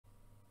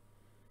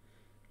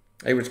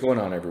Hey, what's going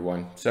on,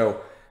 everyone?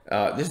 So,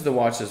 this is the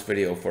watch this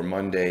video for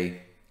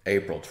Monday,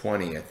 April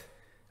 20th.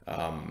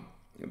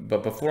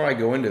 But before I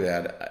go into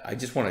that, I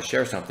just want to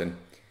share something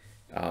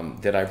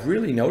that I've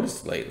really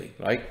noticed lately.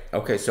 Right?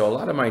 Okay, so a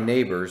lot of my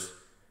neighbors,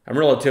 I'm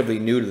relatively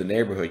new to the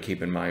neighborhood,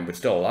 keep in mind, but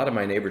still, a lot of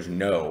my neighbors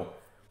know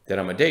that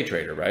I'm a day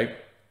trader, right?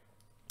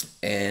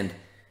 And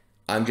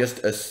I'm just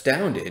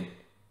astounded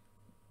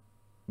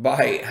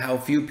by how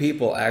few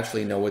people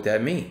actually know what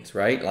that means,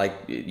 right? Like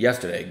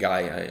yesterday, a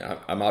guy,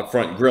 I'm out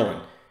front grilling,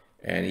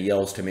 and he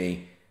yells to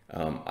me,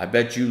 I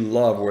bet you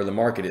love where the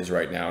market is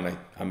right now. And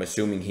I'm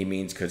assuming he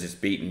means because it's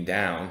beaten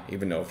down,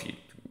 even though if you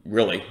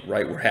really,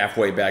 right, we're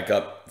halfway back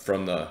up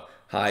from the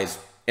highs.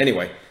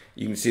 Anyway,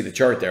 you can see the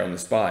chart there on the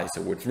SPY.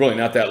 So it's really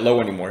not that low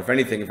anymore. If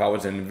anything, if I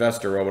was an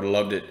investor, I would have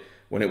loved it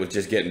when it was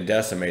just getting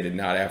decimated,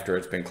 not after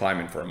it's been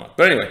climbing for a month.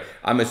 But anyway,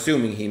 I'm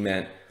assuming he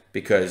meant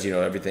because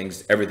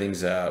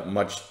everything's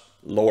much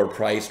lower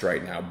priced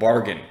right now,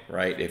 bargain,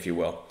 right, if you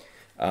will.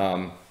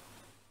 And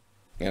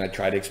I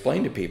try to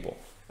explain to people,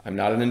 I'm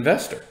not an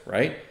investor,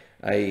 right?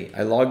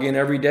 I log in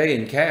every day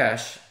in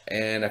cash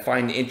and I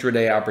find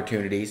intraday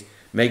opportunities,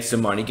 make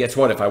some money. Guess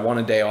what? If I want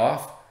a day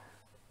off,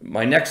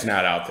 my neck's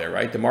not out there,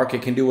 right? The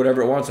market can do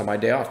whatever it wants on my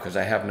day off because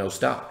I have no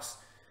stocks.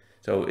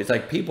 So it's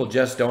like people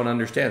just don't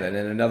understand that. And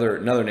then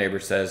another neighbor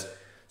says,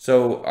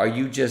 so are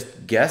you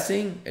just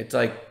guessing? It's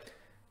like,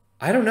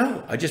 I don't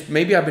know.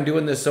 Maybe I've been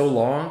doing this so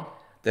long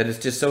that it's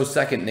just so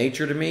second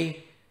nature to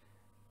me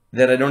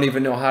that I don't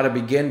even know how to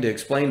begin to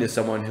explain to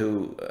someone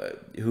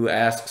who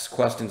asks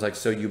questions like,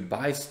 so you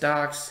buy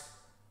stocks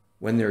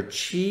when they're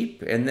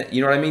cheap? And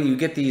you know what I mean? You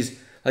get these,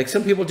 like,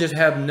 some people just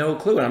have no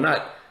clue. And I'm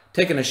not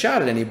taking a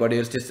shot at anybody.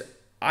 It's just,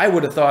 I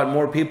would have thought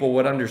more people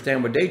would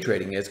understand what day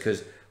trading is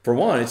because, for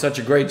one, it's such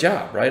a great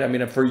job, right? I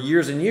mean, for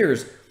years and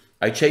years,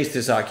 I chased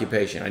this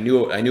occupation. I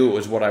knew it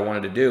was what I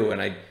wanted to do.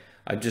 And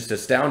I'm just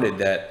astounded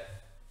that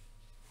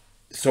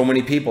so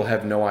many people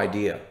have no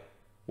idea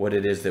what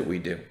it is that we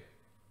do.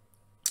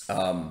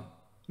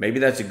 Maybe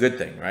that's a good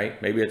thing,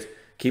 right? Maybe it's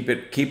keep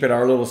it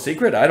our little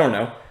secret. I don't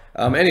know.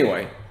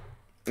 Anyway,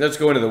 let's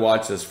go into the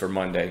watch list for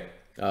Monday.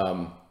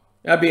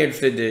 I'd be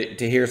interested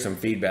to hear some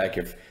feedback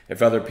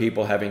if other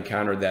people have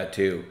encountered that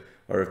too,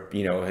 or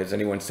if, has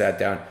anyone sat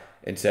down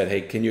and said,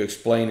 hey, can you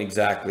explain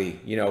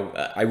exactly?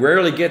 I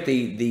rarely get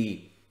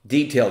the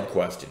detailed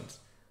questions,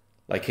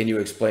 like, can you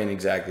explain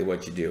exactly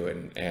what you do?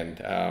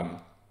 And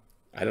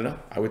I don't know.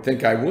 I would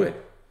think I would.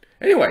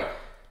 Anyway,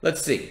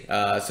 let's see.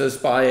 So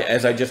SPY,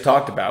 as I just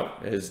talked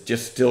about, is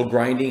just still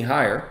grinding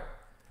higher.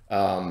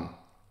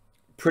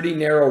 Pretty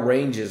narrow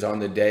ranges on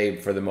the day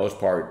for the most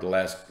part the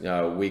last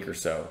week or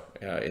so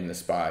in the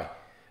SPY.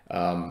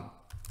 And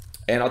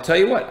I'll tell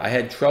you what, I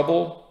had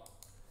trouble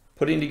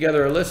putting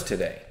together a list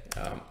today.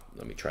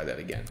 Let me try that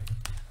again.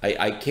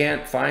 I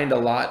can't find a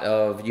lot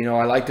of,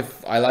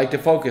 I like to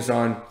focus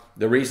on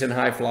the recent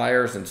high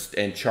flyers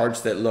and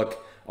charts that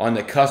look on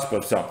the cusp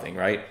of something,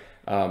 right?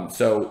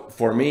 So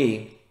for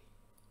me,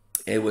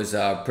 it was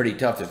pretty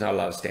tough. There's not a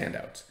lot of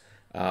standouts.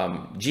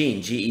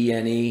 Gene,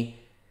 Gene,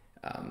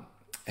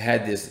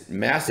 had this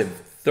massive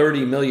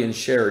 30 million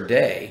share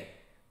day,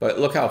 but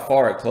look how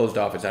far it closed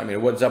off its. I mean,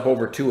 it was up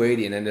over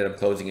 280 and ended up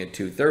closing at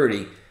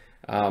 230.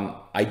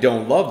 I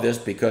don't love this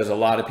because a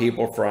lot of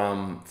people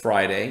from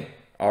Friday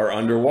are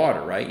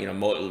underwater, right?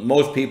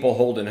 Most people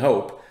hold in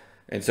hope.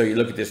 And so you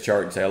look at this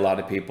chart and say a lot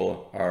of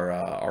people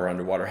are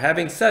underwater.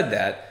 Having said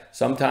that,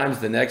 sometimes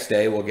the next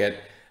day we'll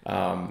get,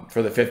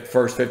 for the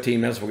first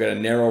 15 minutes, we'll get a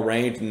narrow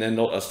range, and then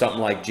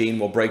something like Gene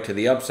will break to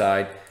the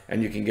upside,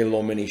 and you can get a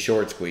little mini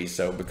short squeeze.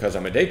 So because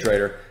I'm a day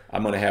trader,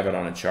 I'm going to have it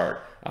on a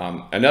chart.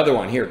 Another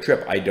one here,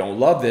 Trip. I don't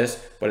love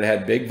this, but it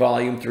had big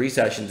volume 3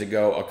 sessions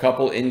ago, a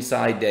couple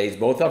inside days,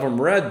 both of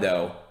them red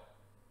though.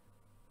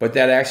 But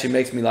that actually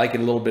makes me like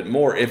it a little bit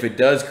more. If it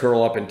does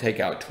curl up and take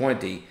out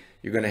 20,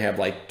 you're going to have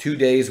like 2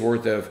 days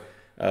worth of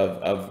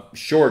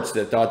shorts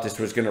that thought this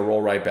was going to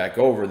roll right back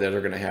over that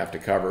are going to have to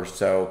cover.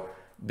 So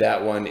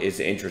that one is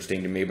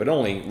interesting to me, but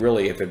only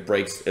really if it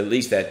breaks at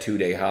least that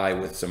 2-day high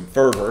with some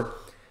fervor.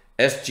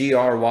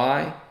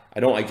 SGRY, I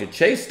don't like to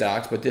chase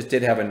stocks, but this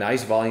did have a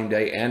nice volume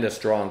day and a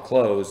strong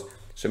close.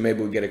 So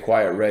maybe we get a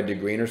quiet red to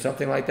green or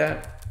something like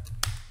that.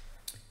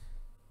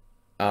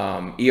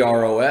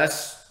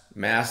 EROS,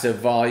 massive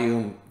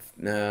volume,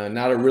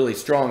 not a really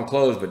strong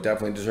close, but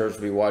definitely deserves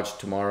to be watched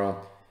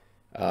tomorrow.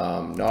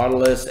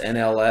 Nautilus,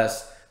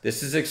 NLS,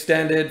 this is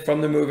extended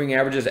from the moving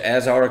averages,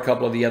 as are a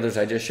couple of the others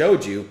I just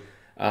showed you.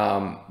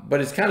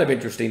 But it's kind of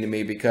interesting to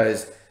me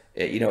because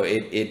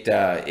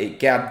it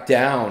gapped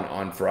down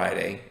on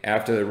Friday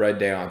after the red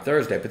day on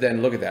Thursday. But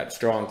then look at that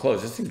strong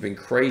close. This thing's been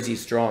crazy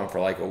strong for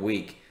like a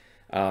week.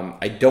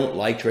 I don't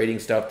like trading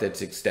stuff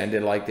that's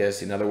extended like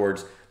this. In other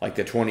words, like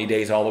the 20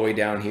 days all the way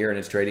down here and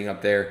it's trading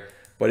up there.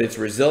 But it's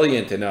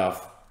resilient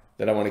enough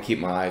that I want to keep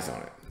my eyes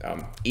on it.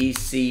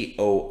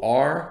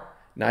 ECOR,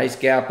 nice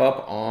gap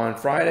up on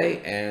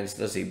Friday. And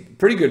let's see,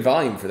 pretty good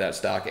volume for that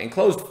stock and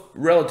closed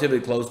relatively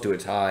close to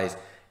its highs.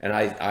 And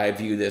I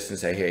view this and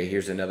say, hey,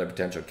 here's another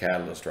potential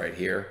catalyst right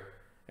here.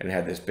 and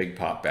had this big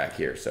pop back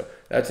here. So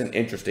that's an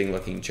interesting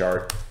looking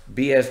chart.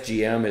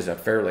 BSGM is a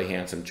fairly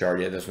handsome chart.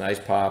 You have this nice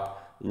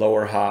pop,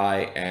 lower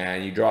high,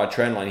 and you draw a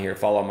trend line here.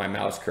 Follow my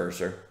mouse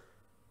cursor.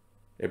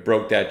 It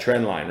broke that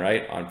trend line,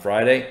 right, on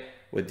Friday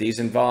with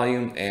decent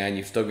volume, and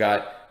you've still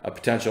got a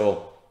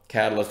potential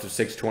catalyst of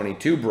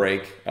 622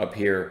 break up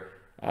here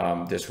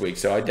this week.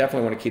 So I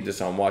definitely want to keep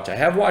this on watch. I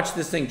have watched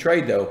this thing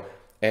trade, though,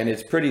 and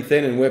it's pretty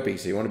thin and whippy,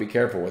 so you want to be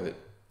careful with it.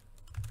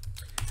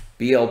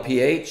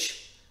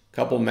 BLPH,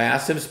 couple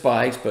massive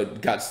spikes,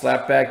 but got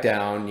slapped back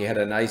down. You had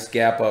a nice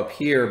gap up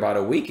here about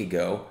a week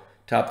ago,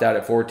 topped out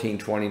at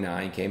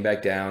 14.29, came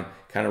back down,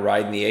 kind of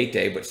riding the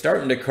 8-day, but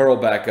starting to curl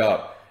back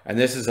up. And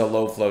this is a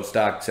low float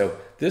stock, so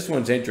this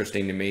one's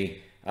interesting to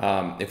me.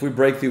 If we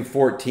break through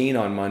 14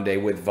 on Monday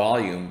with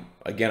volume,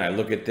 again, I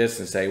look at this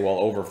and say, well,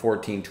 over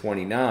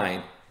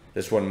 14.29,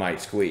 this one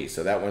might squeeze.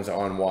 So that one's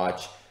on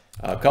watch.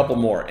 A couple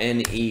more.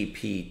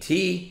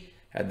 NEPT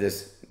had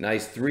this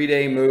nice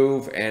 3-day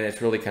move, and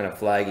it's really kind of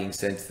flagging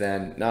since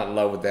then. Not in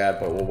love with that,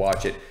 but we'll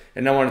watch it.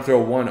 And I want to throw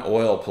one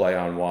oil play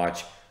on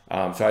watch.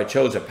 So I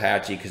chose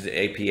Apache because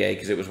APA,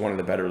 because it was one of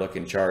the better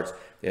looking charts.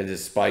 They had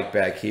this spike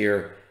back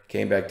here,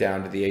 came back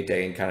down to the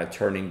 8-day and kind of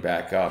turning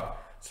back up.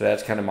 So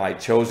that's kind of my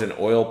chosen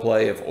oil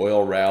play if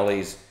oil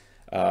rallies,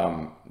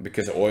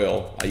 because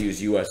oil, I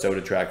use USO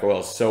to track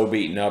oil, is so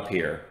beaten up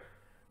here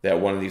that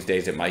one of these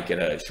days it might get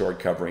a short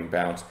covering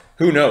bounce.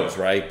 Who knows,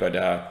 right? But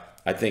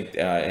I think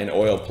an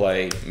oil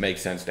play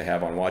makes sense to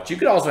have on watch. You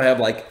could also have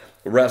like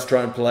a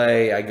restaurant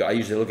play. I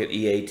usually look at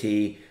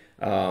EAT,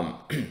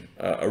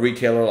 a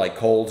retailer like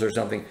Kohl's or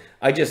something.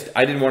 I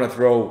didn't want to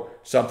throw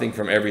something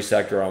from every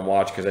sector on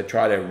watch because I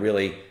try to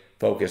really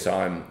focus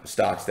on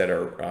stocks that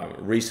are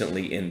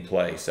recently in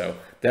play. So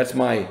that's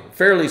my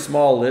fairly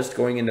small list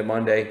going into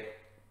Monday.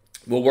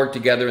 We'll work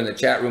together in the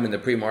chat room in the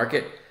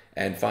pre-market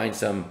and find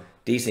some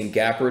decent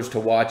gappers to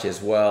watch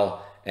as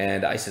well.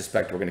 And I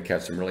suspect we're going to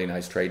catch some really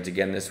nice trades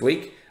again this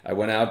week. I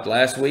went out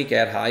last week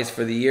at highs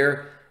for the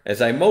year,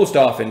 as I most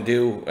often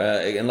do,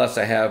 unless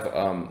I have,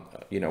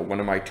 one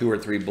of my 2 or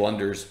 3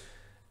 blunders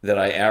that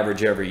I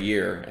average every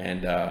year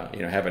and,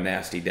 have a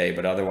nasty day.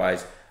 But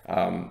otherwise,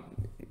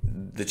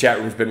 the chat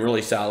room's been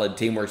really solid.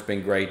 Teamwork's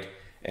been great.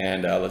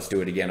 And let's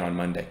do it again on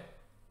Monday.